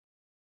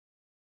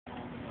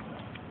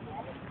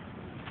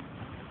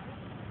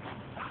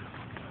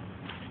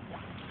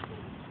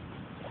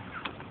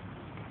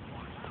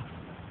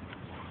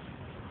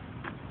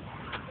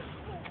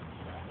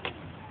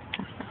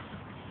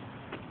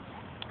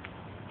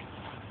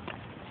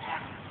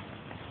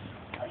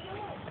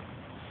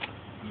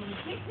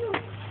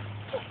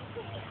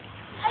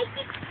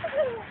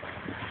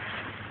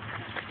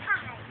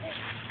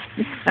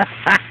Okay.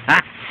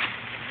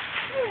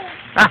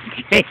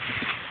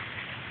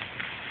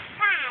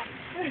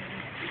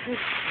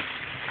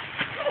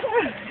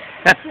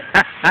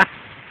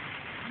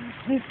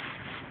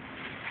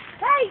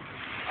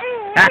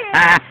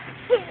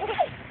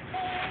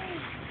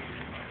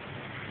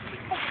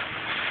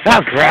 Oh,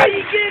 crap.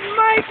 You get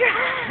Mike.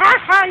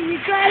 You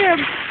got him.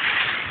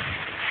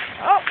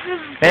 Oh, this is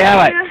Hey,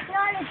 Alex.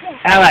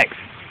 Alex.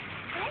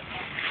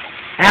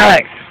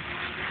 Alex.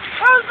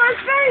 Oh, my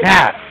face.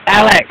 Yeah,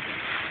 Alex.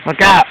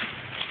 Look up.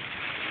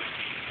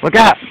 Look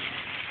up.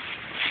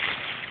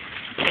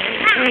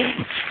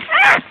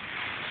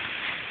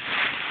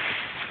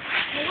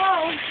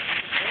 Hello.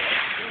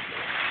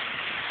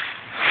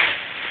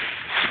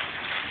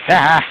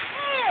 Ah.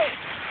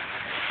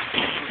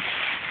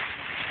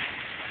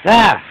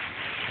 Ah.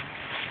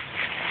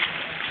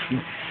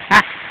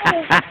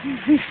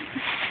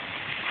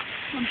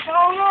 I'm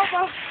falling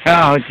over.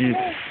 Oh, jeez.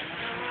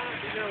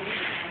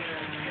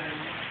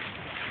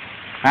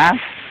 Huh?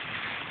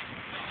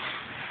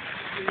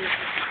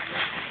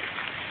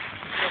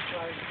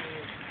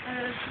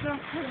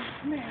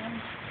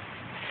 Man.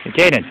 Hey,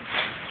 Caden.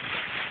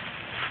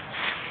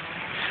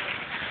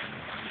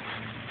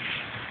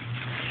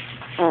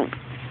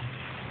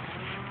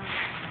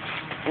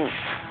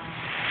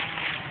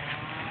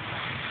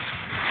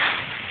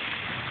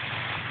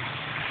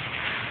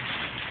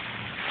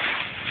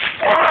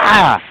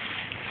 Ah!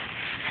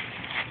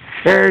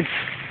 Bird.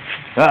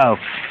 Uh-oh.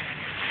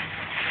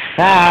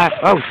 Ah!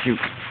 Oh, shoot.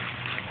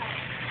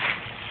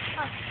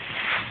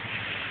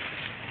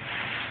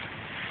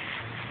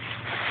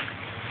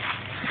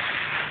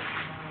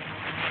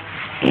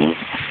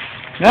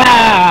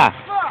 Ah!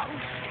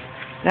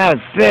 That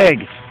was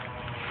big.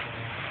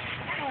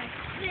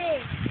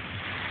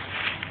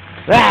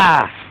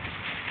 Ah!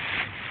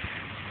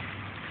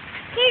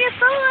 Peter,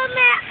 throw him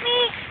at me.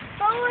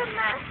 Throw him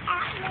at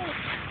me.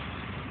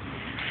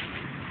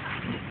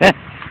 That's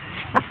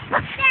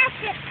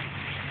it.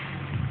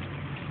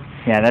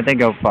 Yeah, that didn't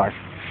go far.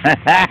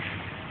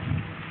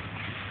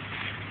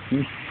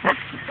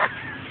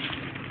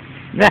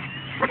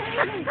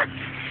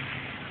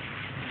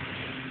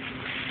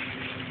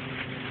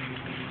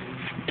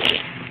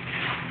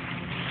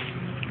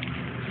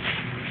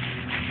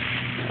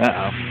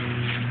 Uh-oh.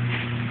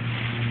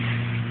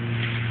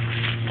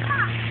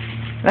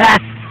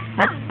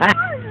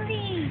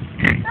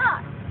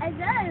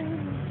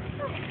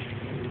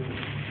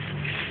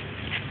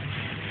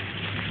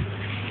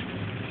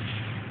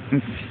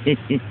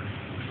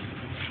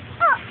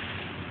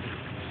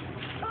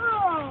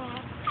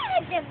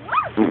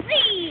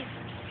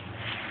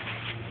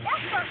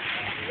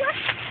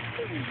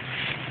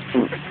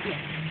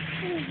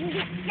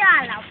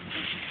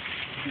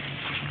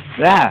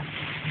 Yeah.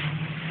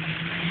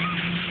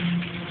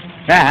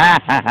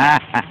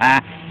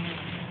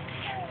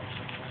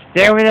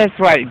 Stay over this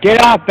way.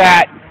 Get off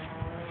that.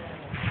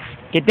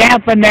 Get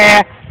down from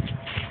there.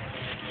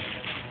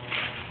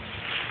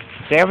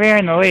 Stay over here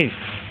in the leaf.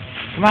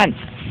 Come on.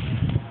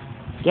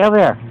 Get over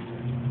here.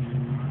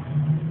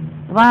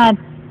 Come on.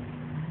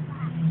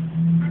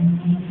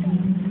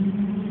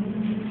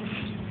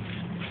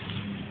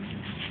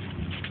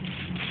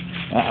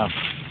 Uh-oh.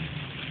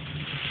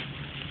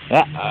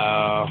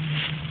 Uh-oh.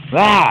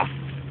 Ah!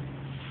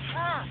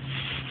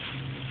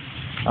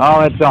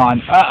 Oh, it's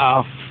on.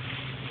 Uh-oh.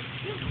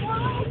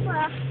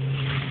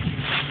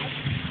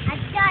 I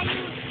got you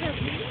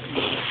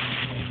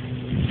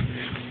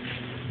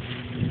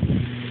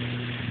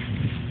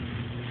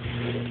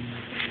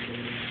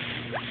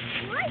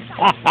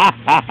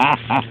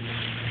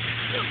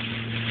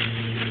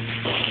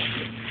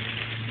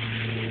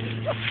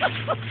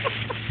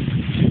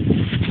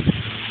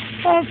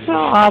That's so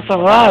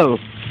awesome. Whoa.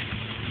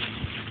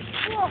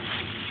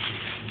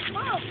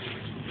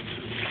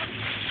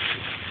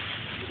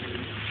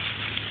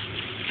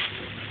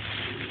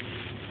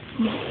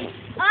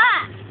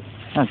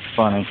 That's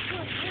funny.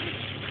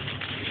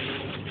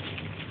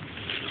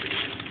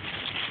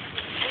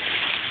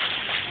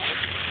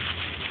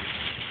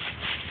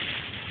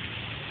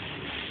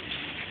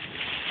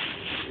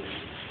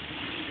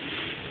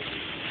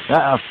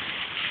 Uh-oh.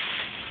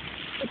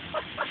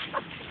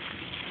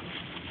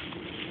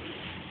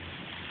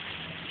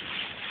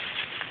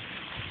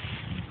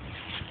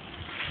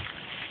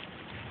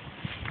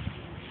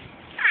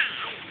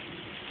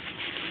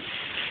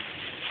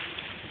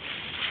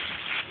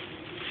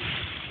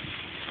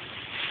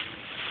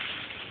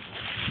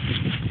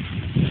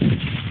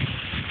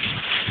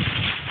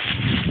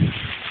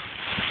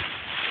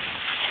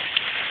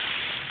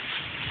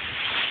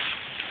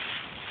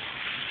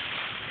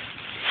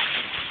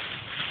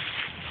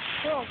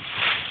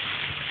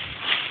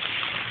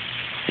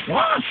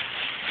 What?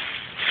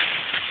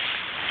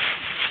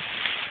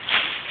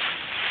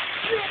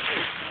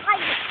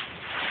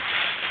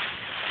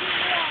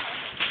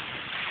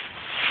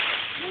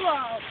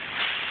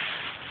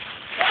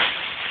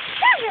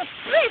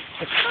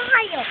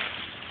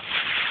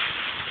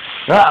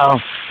 Uh-oh.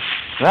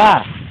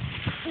 Ah.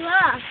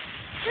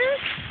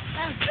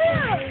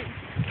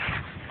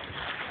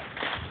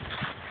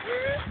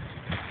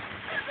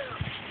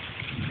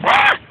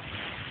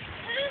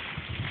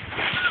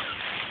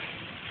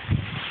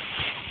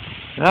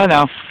 Oh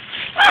no.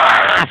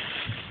 Ah!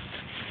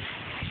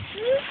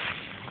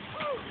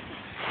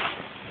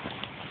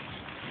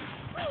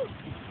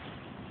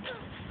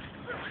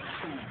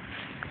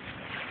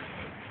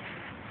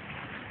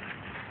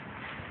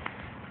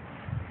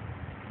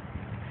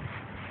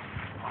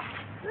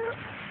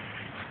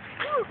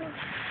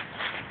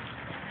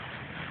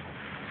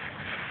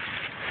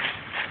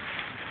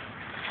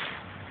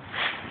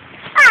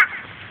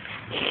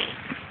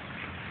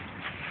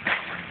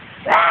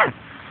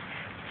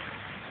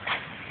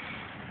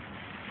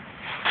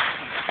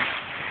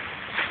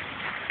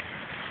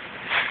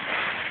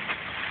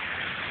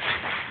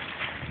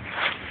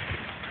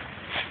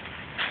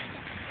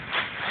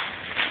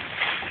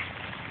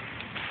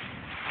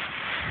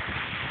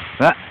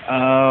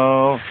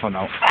 Uh-oh. Oh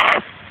no.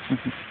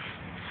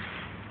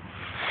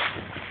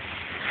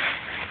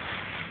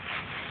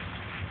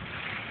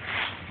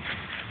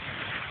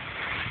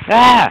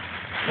 Ah!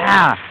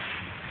 Ah!